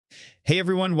Hey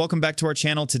everyone, welcome back to our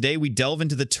channel. Today we delve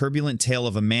into the turbulent tale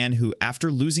of a man who,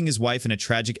 after losing his wife in a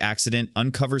tragic accident,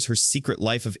 uncovers her secret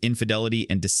life of infidelity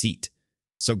and deceit.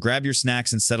 So grab your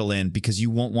snacks and settle in because you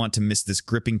won't want to miss this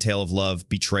gripping tale of love,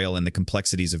 betrayal, and the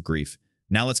complexities of grief.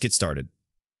 Now let's get started.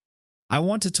 I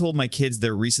want to tell my kids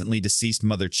their recently deceased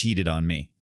mother cheated on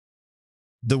me.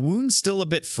 The wound's still a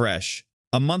bit fresh.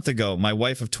 A month ago, my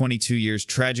wife of 22 years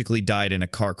tragically died in a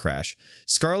car crash.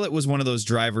 Scarlett was one of those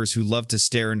drivers who loved to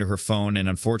stare into her phone, and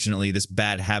unfortunately, this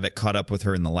bad habit caught up with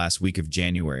her in the last week of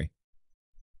January.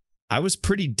 I was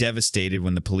pretty devastated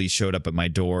when the police showed up at my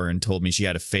door and told me she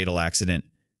had a fatal accident,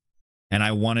 and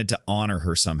I wanted to honor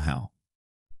her somehow.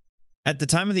 At the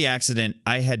time of the accident,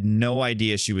 I had no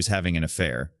idea she was having an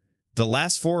affair. The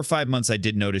last 4 or 5 months I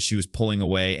did notice she was pulling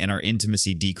away and our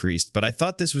intimacy decreased, but I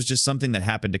thought this was just something that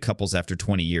happened to couples after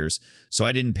 20 years, so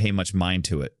I didn't pay much mind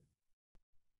to it.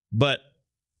 But,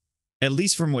 at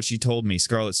least from what she told me,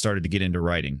 Scarlett started to get into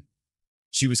writing.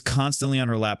 She was constantly on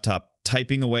her laptop,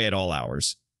 typing away at all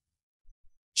hours.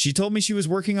 She told me she was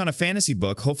working on a fantasy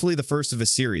book, hopefully the first of a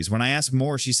series. When I asked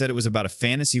more, she said it was about a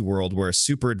fantasy world where a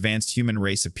super advanced human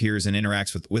race appears and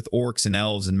interacts with orcs and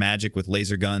elves and magic with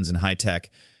laser guns and high tech.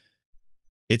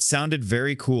 It sounded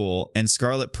very cool, and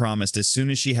Scarlett promised as soon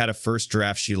as she had a first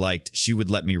draft she liked, she would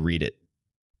let me read it.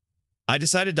 I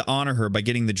decided to honor her by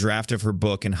getting the draft of her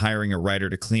book and hiring a writer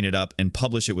to clean it up and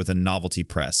publish it with a novelty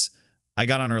press. I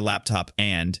got on her laptop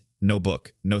and, no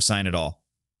book, no sign at all.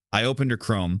 I opened her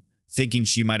Chrome, thinking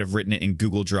she might have written it in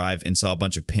Google Drive, and saw a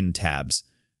bunch of pinned tabs.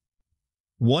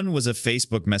 One was a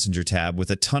Facebook Messenger tab with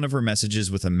a ton of her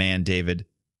messages with a man, David.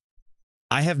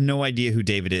 I have no idea who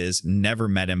David is, never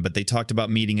met him, but they talked about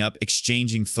meeting up,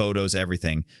 exchanging photos,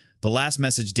 everything. The last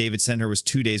message David sent her was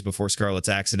 2 days before Scarlett's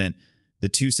accident, the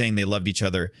two saying they loved each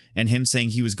other, and him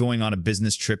saying he was going on a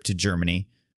business trip to Germany.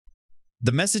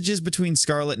 The messages between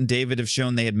Scarlett and David have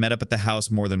shown they had met up at the house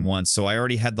more than once, so I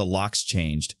already had the locks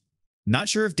changed. Not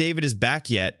sure if David is back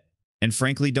yet, and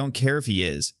frankly don't care if he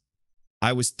is.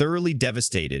 I was thoroughly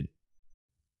devastated.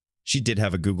 She did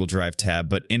have a Google Drive tab,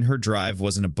 but in her drive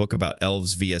wasn't a book about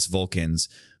elves vs. Vulcans,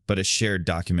 but a shared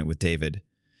document with David.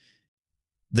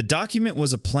 The document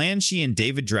was a plan she and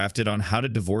David drafted on how to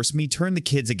divorce me, turn the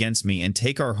kids against me, and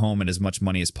take our home and as much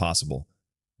money as possible.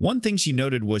 One thing she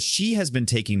noted was she has been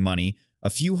taking money,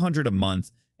 a few hundred a month,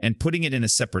 and putting it in a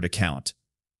separate account.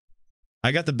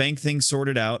 I got the bank thing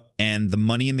sorted out and the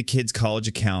money in the kids' college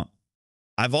account.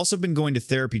 I've also been going to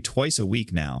therapy twice a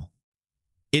week now.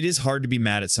 It is hard to be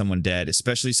mad at someone dead,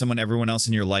 especially someone everyone else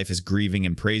in your life is grieving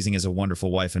and praising as a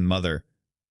wonderful wife and mother.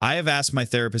 I have asked my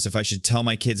therapist if I should tell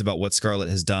my kids about what Scarlett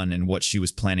has done and what she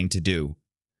was planning to do.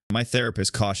 My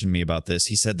therapist cautioned me about this.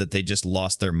 He said that they just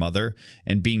lost their mother,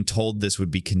 and being told this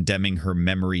would be condemning her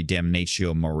memory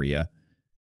damnatio moria.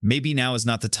 Maybe now is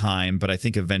not the time, but I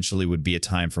think eventually would be a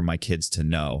time for my kids to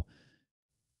know.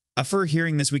 After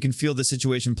hearing this, we can feel the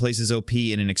situation places OP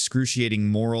in an excruciating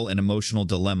moral and emotional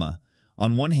dilemma.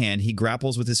 On one hand, he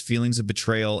grapples with his feelings of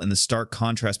betrayal and the stark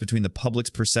contrast between the public's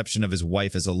perception of his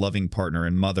wife as a loving partner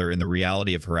and mother and the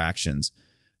reality of her actions.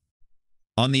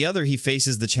 On the other, he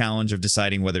faces the challenge of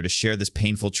deciding whether to share this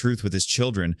painful truth with his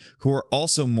children, who are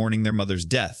also mourning their mother's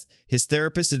death. His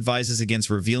therapist advises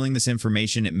against revealing this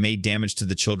information. It may damage to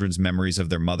the children's memories of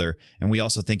their mother, and we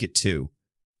also think it too.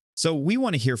 So we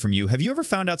want to hear from you. Have you ever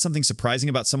found out something surprising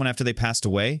about someone after they passed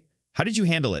away? How did you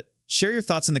handle it? Share your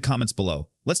thoughts in the comments below.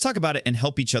 Let's talk about it and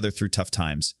help each other through tough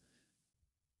times.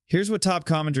 Here's what top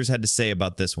commenters had to say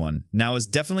about this one. Now is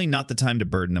definitely not the time to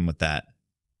burden them with that.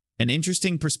 An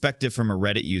interesting perspective from a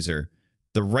Reddit user.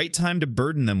 The right time to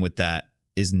burden them with that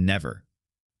is never.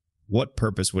 What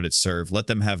purpose would it serve? Let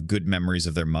them have good memories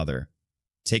of their mother.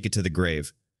 Take it to the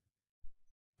grave.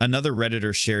 Another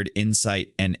Redditor shared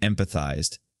insight and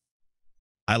empathized.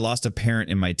 I lost a parent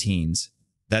in my teens.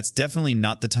 That's definitely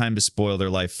not the time to spoil their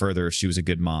life further if she was a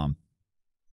good mom.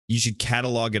 You should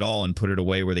catalog it all and put it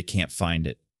away where they can't find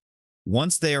it.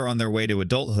 Once they are on their way to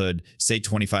adulthood, say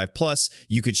 25 plus,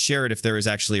 you could share it if there is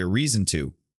actually a reason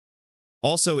to.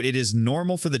 Also, it is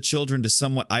normal for the children to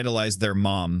somewhat idolize their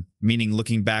mom, meaning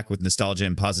looking back with nostalgia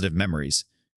and positive memories.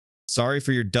 Sorry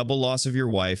for your double loss of your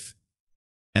wife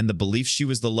and the belief she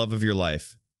was the love of your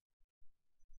life.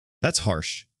 That's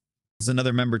harsh. As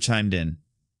another member chimed in.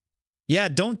 Yeah,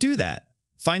 don't do that.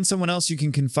 Find someone else you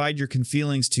can confide your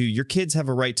feelings to. Your kids have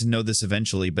a right to know this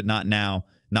eventually, but not now,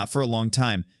 not for a long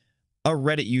time. A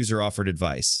Reddit user offered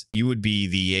advice. You would be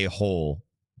the a-hole,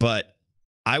 but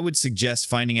I would suggest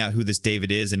finding out who this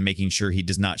David is and making sure he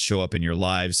does not show up in your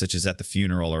lives, such as at the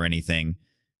funeral or anything.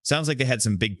 Sounds like they had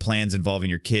some big plans involving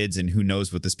your kids, and who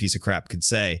knows what this piece of crap could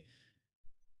say.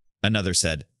 Another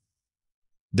said,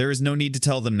 There is no need to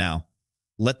tell them now.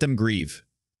 Let them grieve.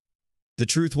 The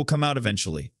truth will come out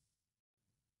eventually.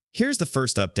 Here's the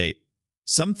first update.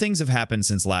 Some things have happened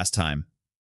since last time.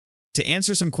 To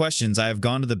answer some questions, I have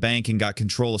gone to the bank and got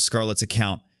control of Scarlett's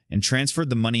account and transferred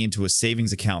the money into a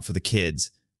savings account for the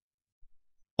kids.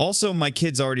 Also, my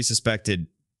kids already suspected.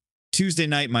 Tuesday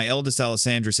night, my eldest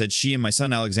Alessandra said she and my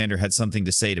son Alexander had something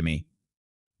to say to me.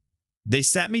 They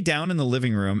sat me down in the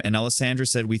living room and Alessandra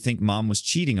said, "We think Mom was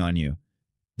cheating on you."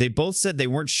 They both said they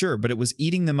weren't sure, but it was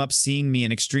eating them up seeing me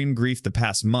in extreme grief the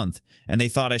past month, and they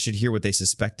thought I should hear what they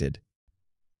suspected.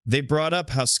 They brought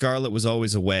up how Scarlett was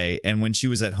always away, and when she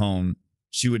was at home,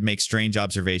 she would make strange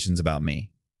observations about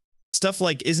me. Stuff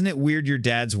like, "Isn't it weird your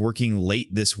dad's working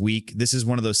late this week? This is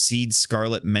one of those seeds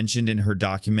Scarlett mentioned in her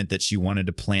document that she wanted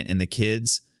to plant in the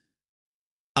kids."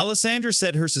 Alessandra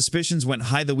said her suspicions went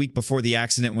high the week before the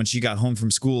accident when she got home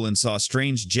from school and saw a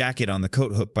strange jacket on the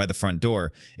coat hook by the front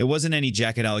door. It wasn't any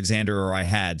jacket Alexander or I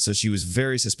had, so she was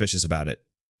very suspicious about it.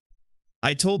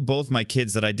 I told both my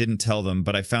kids that I didn't tell them,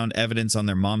 but I found evidence on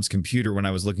their mom's computer when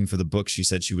I was looking for the book she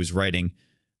said she was writing.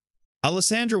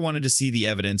 Alessandra wanted to see the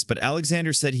evidence, but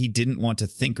Alexander said he didn't want to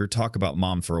think or talk about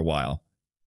Mom for a while.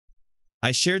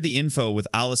 I shared the info with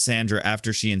Alessandra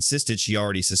after she insisted she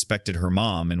already suspected her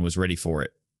mom and was ready for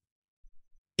it.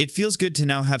 It feels good to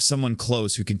now have someone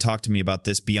close who can talk to me about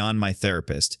this beyond my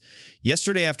therapist.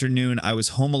 Yesterday afternoon, I was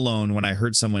home alone when I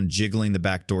heard someone jiggling the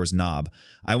back door's knob.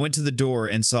 I went to the door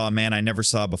and saw a man I never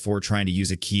saw before trying to use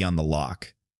a key on the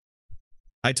lock.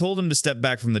 I told him to step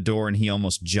back from the door and he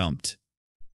almost jumped.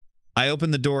 I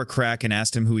opened the door a crack and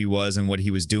asked him who he was and what he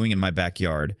was doing in my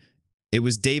backyard. It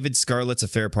was David, Scarlett's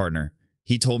affair partner.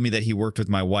 He told me that he worked with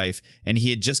my wife and he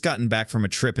had just gotten back from a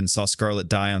trip and saw Scarlett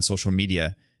die on social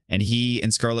media, and he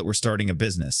and Scarlett were starting a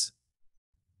business.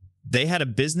 They had a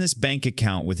business bank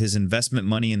account with his investment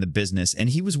money in the business, and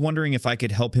he was wondering if I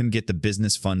could help him get the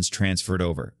business funds transferred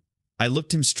over. I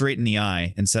looked him straight in the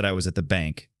eye and said I was at the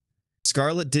bank.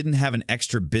 Scarlett didn't have an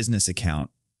extra business account,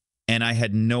 and I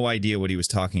had no idea what he was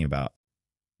talking about.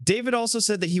 David also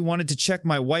said that he wanted to check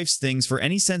my wife's things for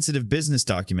any sensitive business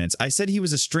documents. I said he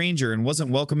was a stranger and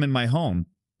wasn't welcome in my home,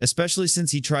 especially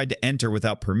since he tried to enter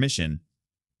without permission.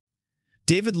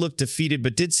 David looked defeated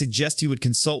but did suggest he would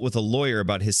consult with a lawyer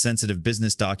about his sensitive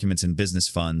business documents and business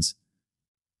funds.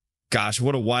 Gosh,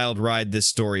 what a wild ride this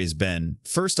story has been.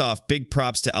 First off, big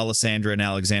props to Alessandra and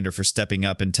Alexander for stepping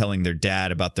up and telling their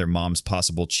dad about their mom's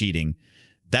possible cheating.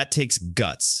 That takes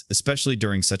guts, especially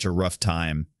during such a rough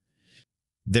time.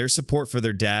 Their support for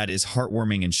their dad is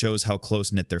heartwarming and shows how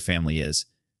close-knit their family is.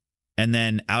 And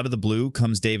then, out of the blue,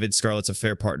 comes David, Scarlett's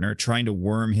affair partner, trying to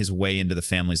worm his way into the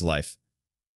family's life.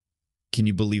 Can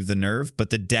you believe the nerve? But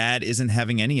the dad isn't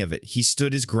having any of it. He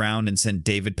stood his ground and sent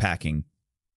David packing.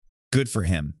 Good for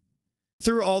him.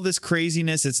 Through all this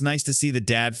craziness, it's nice to see the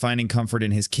dad finding comfort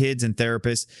in his kids and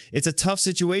therapists. It's a tough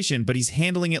situation, but he's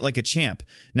handling it like a champ.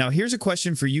 Now, here's a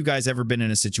question for you guys: ever been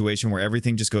in a situation where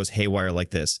everything just goes haywire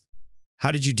like this?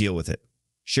 How did you deal with it?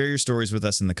 Share your stories with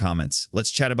us in the comments.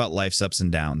 Let's chat about life's ups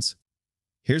and downs.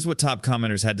 Here's what top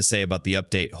commenters had to say about the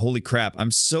update. Holy crap, I'm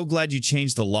so glad you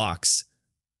changed the locks.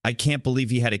 I can't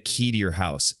believe he had a key to your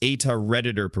house. Ata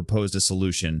Redditor proposed a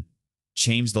solution.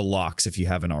 Change the locks if you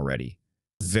haven't already.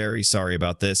 Very sorry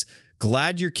about this.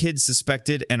 Glad your kids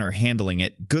suspected and are handling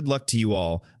it. Good luck to you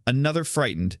all. Another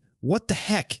frightened. What the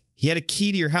heck? He had a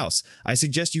key to your house. I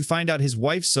suggest you find out his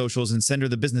wife's socials and send her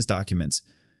the business documents.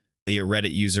 A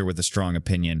Reddit user with a strong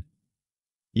opinion.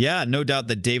 Yeah, no doubt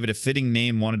that David, a fitting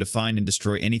name, wanted to find and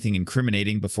destroy anything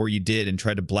incriminating before you did and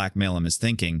tried to blackmail him is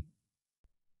thinking.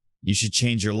 You should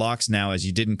change your locks now as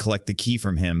you didn't collect the key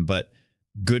from him, but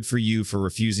good for you for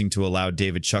refusing to allow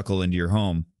David Chuckle into your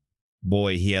home.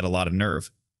 Boy, he had a lot of nerve.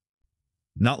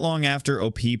 Not long after,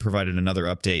 OP provided another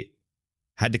update.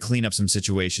 Had to clean up some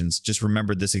situations. Just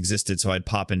remembered this existed, so I'd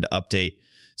pop into update.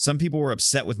 Some people were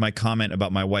upset with my comment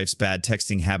about my wife's bad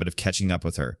texting habit of catching up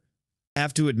with her. I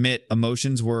have to admit,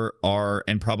 emotions are,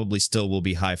 and probably still will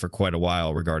be high for quite a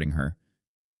while regarding her.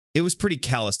 It was pretty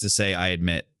callous to say, I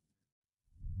admit.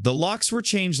 The locks were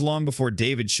changed long before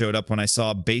David showed up when I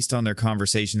saw, based on their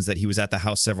conversations, that he was at the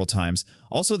house several times.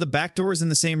 Also, the back door is in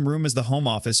the same room as the home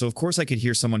office, so of course I could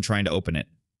hear someone trying to open it.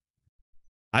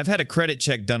 I've had a credit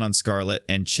check done on Scarlett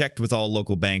and checked with all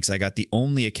local banks. I got the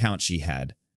only account she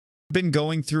had. I've been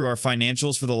going through our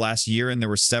financials for the last year, and there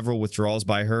were several withdrawals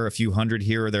by her, a few hundred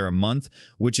here or there a month,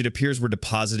 which it appears were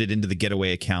deposited into the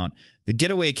getaway account. The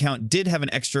getaway account did have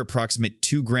an extra approximate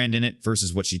 $2,000 in it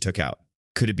versus what she took out.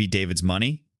 Could it be David's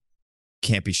money?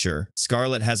 Can't be sure.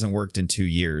 Scarlett hasn't worked in 2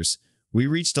 years. We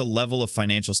reached a level of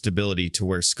financial stability to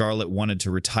where Scarlett wanted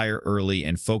to retire early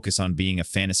and focus on being a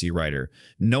fantasy writer.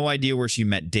 No idea where she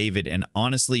met David, and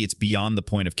honestly, it's beyond the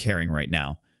point of caring right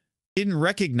now. I didn't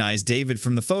recognize David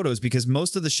from the photos because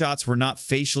most of the shots were not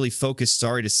facially focused,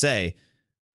 sorry to say.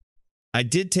 I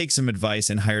did take some advice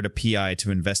and hired a PI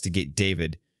to investigate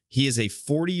David. He is a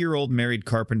 40-year-old married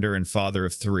carpenter and father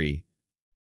of 3.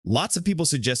 Lots of people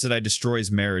suggested I destroy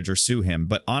his marriage or sue him,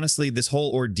 but honestly, this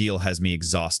whole ordeal has me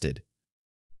exhausted.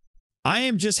 I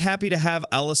am just happy to have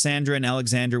Alessandra and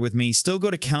Alexander with me, still go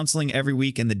to counseling every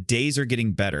week, and the days are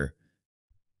getting better.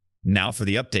 Now for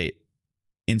the update.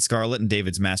 In Scarlett and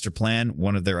David's master plan,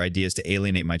 one of their ideas to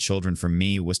alienate my children from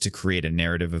me was to create a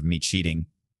narrative of me cheating.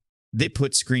 They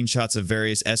put screenshots of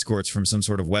various escorts from some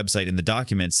sort of website in the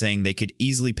document saying they could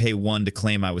easily pay one to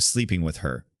claim I was sleeping with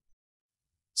her.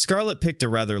 Scarlett picked a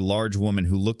rather large woman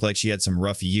who looked like she had some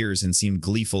rough years and seemed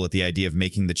gleeful at the idea of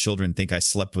making the children think I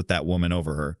slept with that woman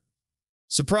over her.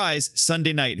 Surprise,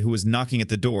 Sunday night, who was knocking at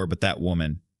the door but that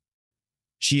woman.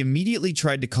 She immediately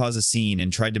tried to cause a scene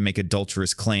and tried to make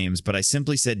adulterous claims, but I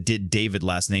simply said, "Did David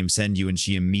last name send you?" and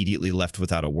she immediately left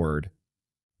without a word.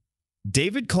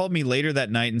 David called me later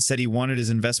that night and said he wanted his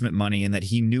investment money and that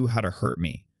he knew how to hurt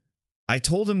me. I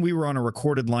told him we were on a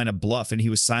recorded line of bluff and he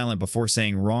was silent before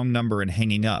saying wrong number and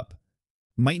hanging up.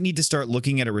 Might need to start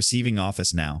looking at a receiving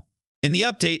office now. In the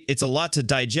update, it's a lot to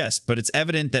digest, but it's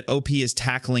evident that OP is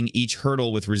tackling each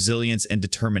hurdle with resilience and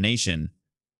determination.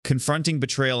 Confronting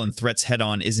betrayal and threats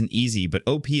head-on isn't easy, but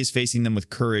OP is facing them with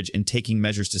courage and taking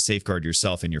measures to safeguard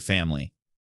yourself and your family.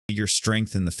 Your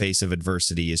strength in the face of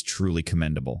adversity is truly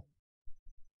commendable.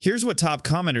 Here's what top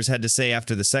commenters had to say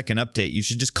after the second update. You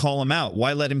should just call him out.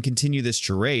 Why let him continue this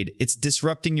charade? It's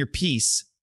disrupting your peace.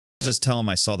 Just tell him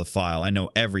I saw the file. I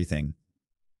know everything.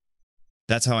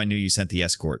 That's how I knew you sent the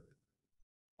escort.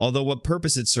 Although what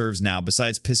purpose it serves now,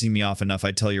 besides pissing me off enough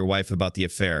I'd tell your wife about the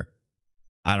affair.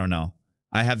 I don't know.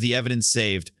 I have the evidence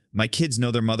saved. My kids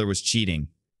know their mother was cheating.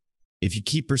 If you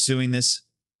keep pursuing this,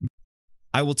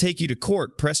 I will take you to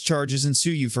court, press charges, and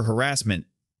sue you for harassment,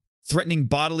 threatening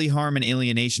bodily harm and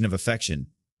alienation of affection.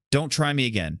 Don't try me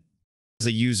again. As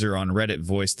a user on Reddit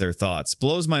voiced their thoughts.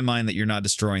 Blows my mind that you're not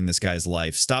destroying this guy's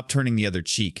life. Stop turning the other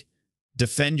cheek.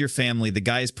 Defend your family. The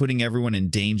guy is putting everyone in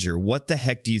danger. What the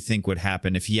heck do you think would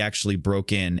happen if he actually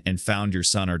broke in and found your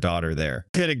son or daughter there?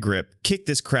 Get a grip. Kick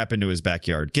this crap into his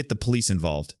backyard. Get the police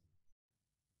involved.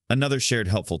 Another shared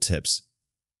helpful tips.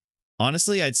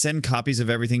 Honestly, I'd send copies of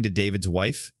everything to David's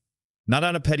wife. Not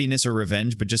out of pettiness or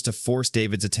revenge, but just to force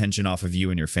David's attention off of you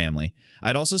and your family.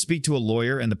 I'd also speak to a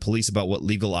lawyer and the police about what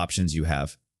legal options you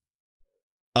have.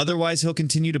 Otherwise, he'll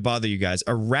continue to bother you guys.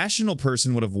 A rational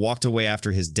person would have walked away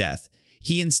after his death.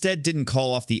 He instead didn't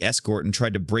call off the escort and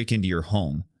tried to break into your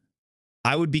home.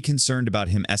 I would be concerned about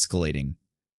him escalating.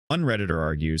 One Redditor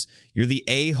argues, you're the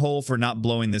a-hole for not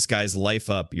blowing this guy's life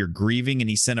up. You're grieving and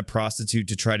he sent a prostitute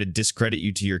to try to discredit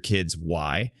you to your kids.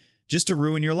 Why? Just to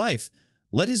ruin your life.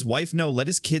 Let his wife know, let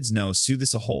his kids know, sue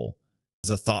this a hole.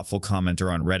 As a thoughtful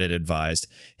commenter on Reddit advised,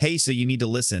 hey, so you need to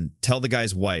listen. Tell the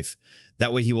guy's wife.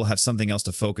 That way he will have something else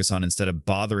to focus on instead of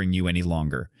bothering you any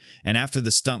longer. And after the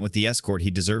stunt with the escort,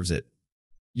 he deserves it.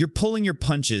 You're pulling your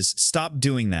punches. Stop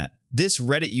doing that. This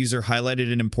Reddit user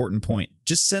highlighted an important point.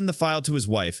 Just send the file to his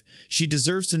wife. She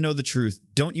deserves to know the truth.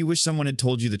 Don't you wish someone had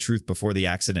told you the truth before the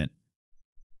accident?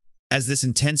 As this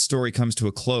intense story comes to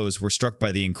a close, we're struck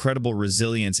by the incredible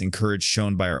resilience and courage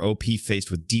shown by our OP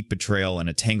faced with deep betrayal and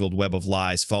a tangled web of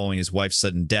lies following his wife's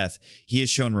sudden death. He has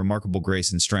shown remarkable grace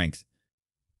and strength.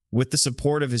 With the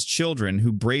support of his children,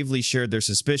 who bravely shared their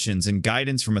suspicions, and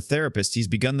guidance from a therapist, he's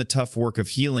begun the tough work of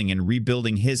healing and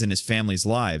rebuilding his and his family's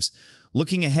lives.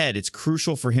 Looking ahead, it's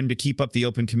crucial for him to keep up the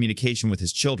open communication with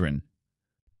his children.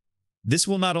 This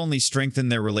will not only strengthen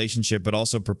their relationship, but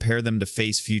also prepare them to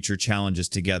face future challenges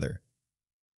together.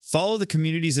 Follow the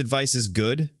community's advice is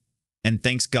good, and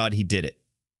thanks God he did it.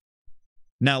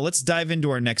 Now, let's dive into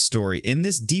our next story. In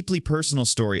this deeply personal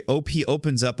story, OP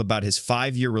opens up about his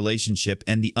 5-year relationship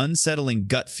and the unsettling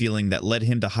gut feeling that led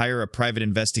him to hire a private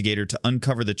investigator to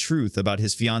uncover the truth about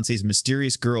his fiance's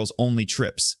mysterious girl's only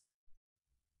trips.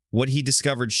 What he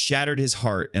discovered shattered his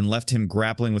heart and left him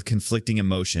grappling with conflicting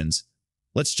emotions.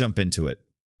 Let's jump into it.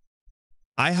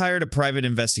 I hired a private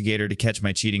investigator to catch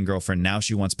my cheating girlfriend. Now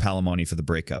she wants palimony for the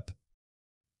breakup.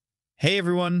 Hey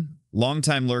everyone,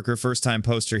 long-time lurker, first-time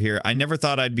poster here. I never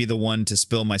thought I'd be the one to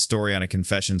spill my story on a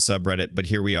confession subreddit, but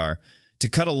here we are. To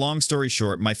cut a long story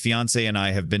short, my fiancé and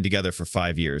I have been together for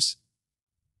 5 years.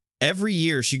 Every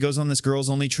year, she goes on this girls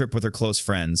only trip with her close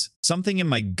friends. Something in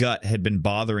my gut had been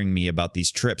bothering me about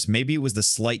these trips. Maybe it was the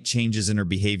slight changes in her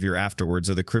behavior afterwards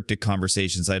or the cryptic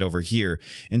conversations I'd overhear.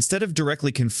 Instead of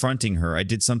directly confronting her, I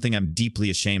did something I'm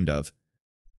deeply ashamed of.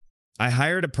 I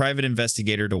hired a private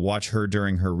investigator to watch her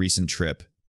during her recent trip.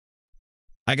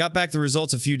 I got back the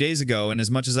results a few days ago, and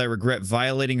as much as I regret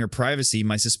violating her privacy,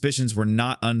 my suspicions were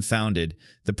not unfounded.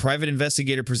 The private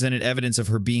investigator presented evidence of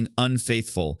her being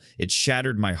unfaithful. It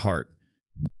shattered my heart.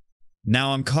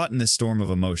 Now I'm caught in this storm of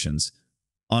emotions.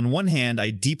 On one hand, I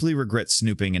deeply regret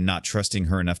snooping and not trusting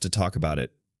her enough to talk about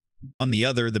it. On the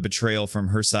other, the betrayal from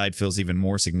her side feels even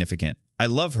more significant. I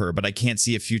love her, but I can't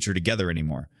see a future together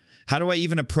anymore. How do I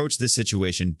even approach this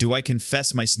situation? Do I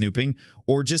confess my snooping,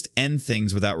 or just end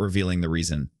things without revealing the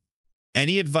reason?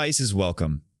 Any advice is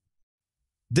welcome.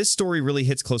 This story really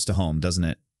hits close to home, doesn't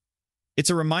it?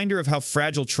 It's a reminder of how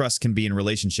fragile trust can be in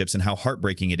relationships and how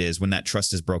heartbreaking it is when that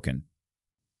trust is broken.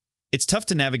 It's tough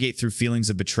to navigate through feelings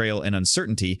of betrayal and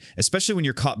uncertainty, especially when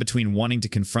you're caught between wanting to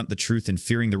confront the truth and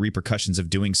fearing the repercussions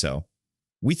of doing so.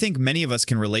 We think many of us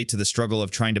can relate to the struggle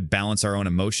of trying to balance our own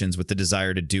emotions with the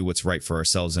desire to do what's right for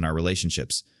ourselves in our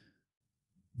relationships.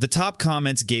 The top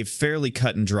comments gave fairly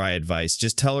cut and dry advice.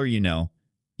 Just tell her you know.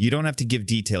 You don't have to give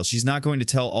details. She's not going to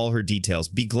tell all her details.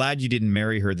 Be glad you didn't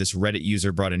marry her. This Reddit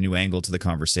user brought a new angle to the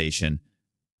conversation.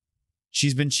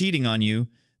 She's been cheating on you,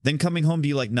 then coming home to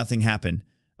you like nothing happened,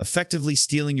 effectively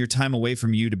stealing your time away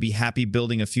from you to be happy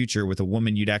building a future with a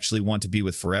woman you'd actually want to be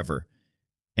with forever.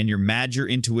 And you're mad your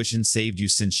intuition saved you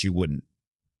since she wouldn't.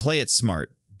 Play it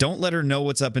smart. Don't let her know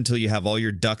what's up until you have all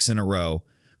your ducks in a row.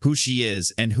 Who she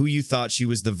is and who you thought she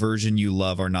was the version you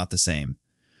love are not the same.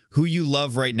 Who you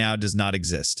love right now does not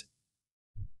exist.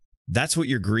 That's what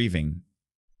you're grieving.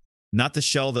 Not the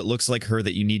shell that looks like her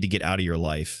that you need to get out of your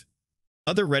life.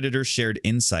 Other Redditors shared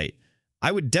insight.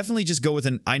 I would definitely just go with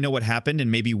an I know what happened and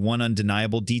maybe one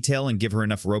undeniable detail and give her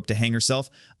enough rope to hang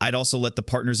herself. I'd also let the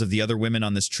partners of the other women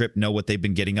on this trip know what they've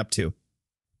been getting up to.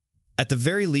 At the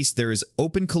very least, there is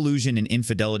open collusion and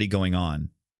infidelity going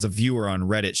on. A viewer on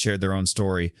Reddit shared their own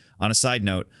story. On a side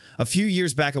note, a few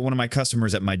years back at one of my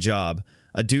customers at my job,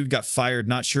 a dude got fired,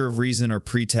 not sure of reason or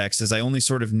pretext, as I only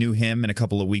sort of knew him in a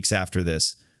couple of weeks after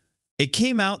this. It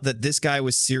came out that this guy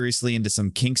was seriously into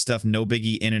some kink stuff, no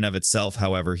biggie in and of itself.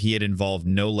 However, he had involved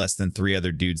no less than 3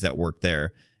 other dudes that worked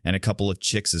there, and a couple of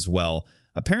chicks as well.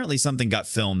 Apparently something got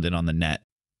filmed and on the net.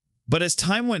 But as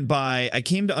time went by, I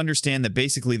came to understand that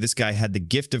basically this guy had the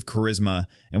gift of charisma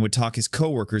and would talk his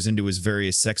coworkers into his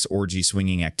various sex orgy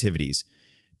swinging activities.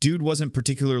 Dude wasn't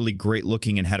particularly great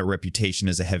looking and had a reputation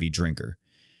as a heavy drinker,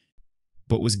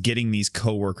 but was getting these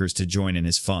coworkers to join in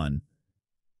his fun.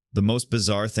 The most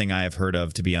bizarre thing I have heard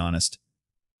of, to be honest.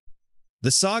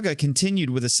 The saga continued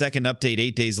with a second update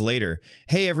 8 days later.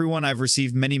 Hey everyone, I've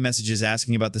received many messages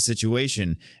asking about the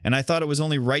situation, and I thought it was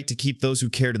only right to keep those who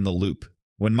cared in the loop.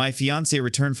 When my fiancée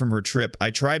returned from her trip, I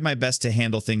tried my best to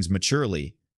handle things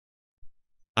maturely.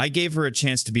 I gave her a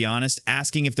chance to be honest,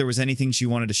 asking if there was anything she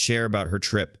wanted to share about her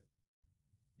trip.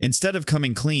 Instead of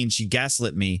coming clean, she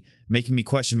gaslit me, making me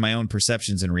question my own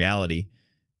perceptions and reality.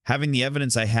 Having the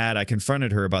evidence I had, I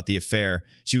confronted her about the affair.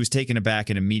 She was taken aback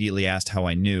and immediately asked how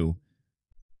I knew.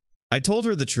 I told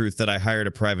her the truth that I hired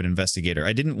a private investigator.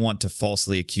 I didn't want to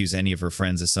falsely accuse any of her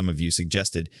friends, as some of you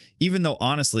suggested, even though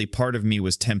honestly part of me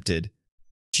was tempted.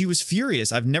 She was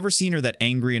furious. I've never seen her that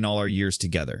angry in all our years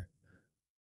together.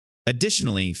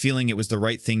 Additionally, feeling it was the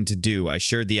right thing to do, I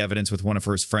shared the evidence with one of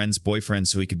her friend's boyfriends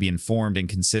so he could be informed and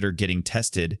consider getting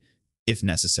tested, if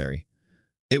necessary.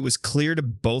 It was clear to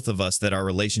both of us that our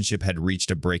relationship had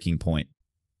reached a breaking point.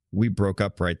 We broke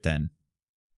up right then.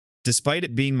 Despite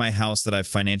it being my house that I've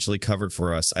financially covered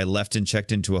for us, I left and checked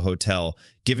into a hotel,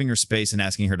 giving her space and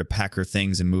asking her to pack her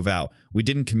things and move out. We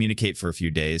didn't communicate for a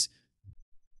few days.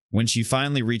 When she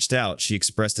finally reached out, she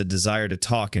expressed a desire to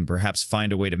talk and perhaps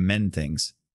find a way to mend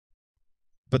things.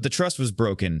 But the trust was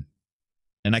broken,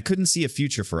 and I couldn't see a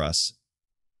future for us.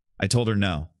 I told her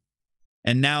no.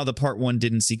 And now the part 1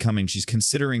 didn't see coming. She's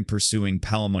considering pursuing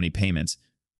palimony payments.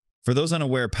 For those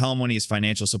unaware, palimony is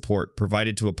financial support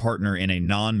provided to a partner in a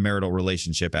non-marital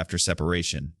relationship after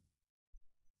separation.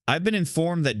 I've been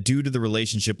informed that due to the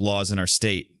relationship laws in our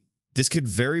state, this could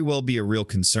very well be a real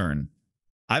concern.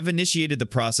 I've initiated the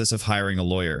process of hiring a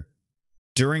lawyer.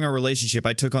 During our relationship,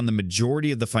 I took on the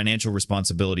majority of the financial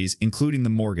responsibilities, including the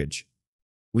mortgage.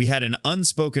 We had an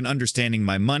unspoken understanding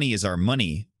my money is our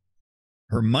money.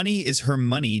 Her money is her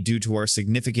money due to our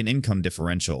significant income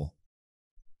differential.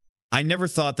 I never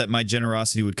thought that my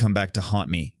generosity would come back to haunt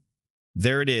me.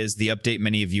 There it is, the update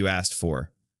many of you asked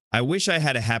for. I wish I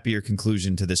had a happier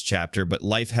conclusion to this chapter, but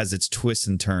life has its twists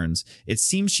and turns. It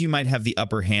seems she might have the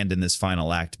upper hand in this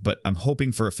final act, but I'm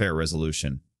hoping for a fair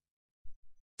resolution.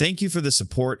 Thank you for the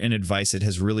support and advice. It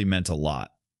has really meant a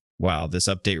lot. Wow, this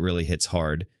update really hits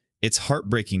hard. It's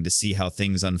heartbreaking to see how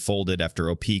things unfolded after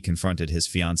OP confronted his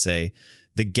fiancée.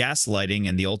 The gaslighting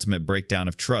and the ultimate breakdown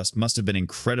of trust must have been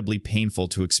incredibly painful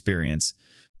to experience.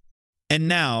 And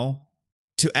now,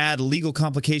 to add legal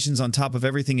complications on top of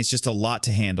everything is just a lot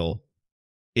to handle.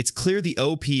 It's clear the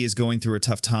OP is going through a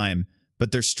tough time,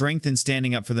 but their strength in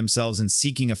standing up for themselves and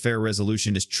seeking a fair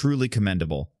resolution is truly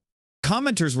commendable.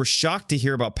 Commenters were shocked to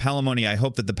hear about palimony. I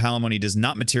hope that the palimony does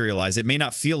not materialize. It may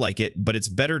not feel like it, but it's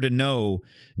better to know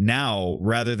now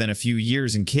rather than a few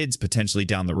years and kids potentially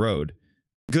down the road.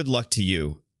 Good luck to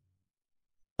you.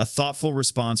 A thoughtful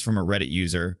response from a Reddit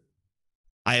user.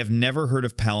 I have never heard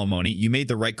of palimony. You made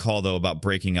the right call, though, about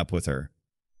breaking up with her.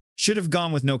 Should have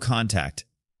gone with no contact.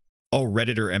 Oh,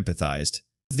 Redditor empathized.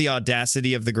 The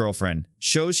audacity of the girlfriend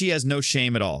shows she has no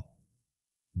shame at all.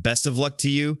 Best of luck to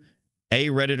you. A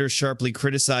Redditor sharply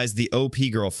criticized the OP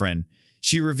girlfriend.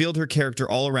 She revealed her character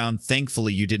all around.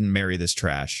 Thankfully, you didn't marry this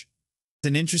trash. It's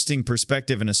an interesting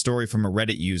perspective and a story from a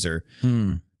Reddit user.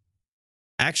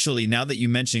 Actually, now that you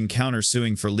mention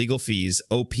countersuing for legal fees,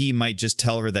 OP might just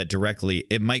tell her that directly.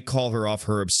 It might call her off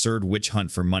her absurd witch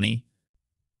hunt for money.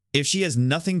 If she has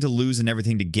nothing to lose and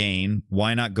everything to gain,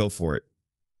 why not go for it?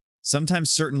 Sometimes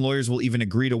certain lawyers will even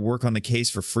agree to work on the case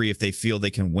for free if they feel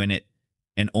they can win it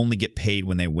and only get paid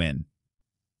when they win.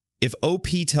 If OP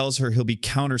tells her he'll be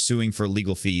countersuing for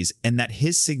legal fees and that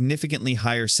his significantly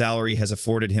higher salary has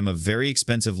afforded him a very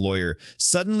expensive lawyer,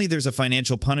 suddenly there's a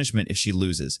financial punishment if she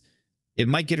loses. It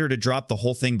might get her to drop the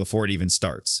whole thing before it even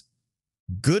starts.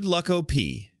 Good luck, OP.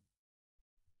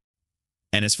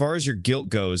 And as far as your guilt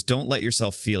goes, don't let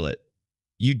yourself feel it.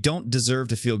 You don't deserve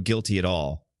to feel guilty at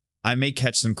all. I may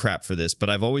catch some crap for this, but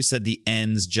I've always said the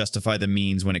ends justify the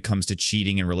means when it comes to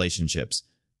cheating in relationships.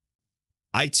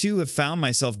 I, too, have found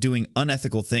myself doing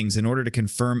unethical things in order to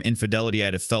confirm infidelity.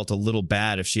 I'd have felt a little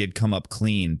bad if she had come up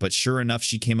clean, but sure enough,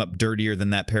 she came up dirtier than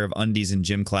that pair of undies in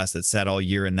gym class that sat all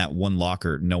year in that one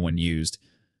locker no one used.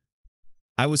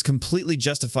 I was completely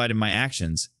justified in my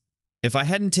actions. If I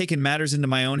hadn't taken matters into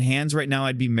my own hands right now,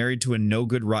 I'd be married to a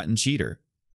no-good, rotten cheater.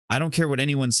 I don't care what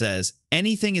anyone says.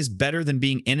 Anything is better than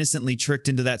being innocently tricked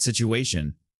into that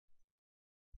situation.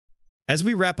 As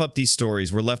we wrap up these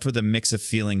stories, we're left with a mix of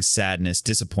feelings, sadness,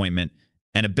 disappointment,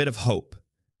 and a bit of hope.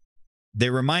 They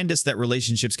remind us that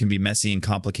relationships can be messy and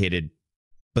complicated,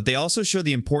 but they also show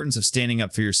the importance of standing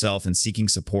up for yourself and seeking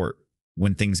support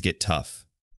when things get tough.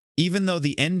 Even though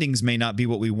the endings may not be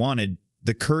what we wanted,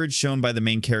 the courage shown by the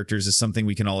main characters is something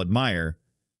we can all admire.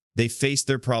 They faced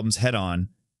their problems head-on,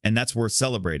 and that's worth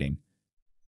celebrating.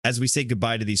 As we say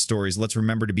goodbye to these stories, let's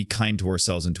remember to be kind to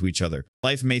ourselves and to each other.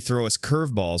 Life may throw us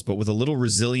curveballs, but with a little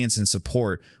resilience and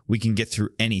support, we can get through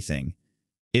anything.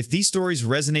 If these stories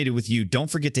resonated with you,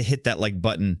 don't forget to hit that like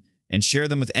button and share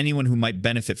them with anyone who might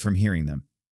benefit from hearing them.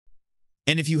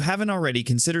 And if you haven't already,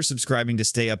 consider subscribing to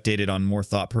stay updated on more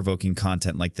thought-provoking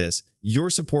content like this.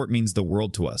 Your support means the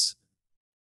world to us.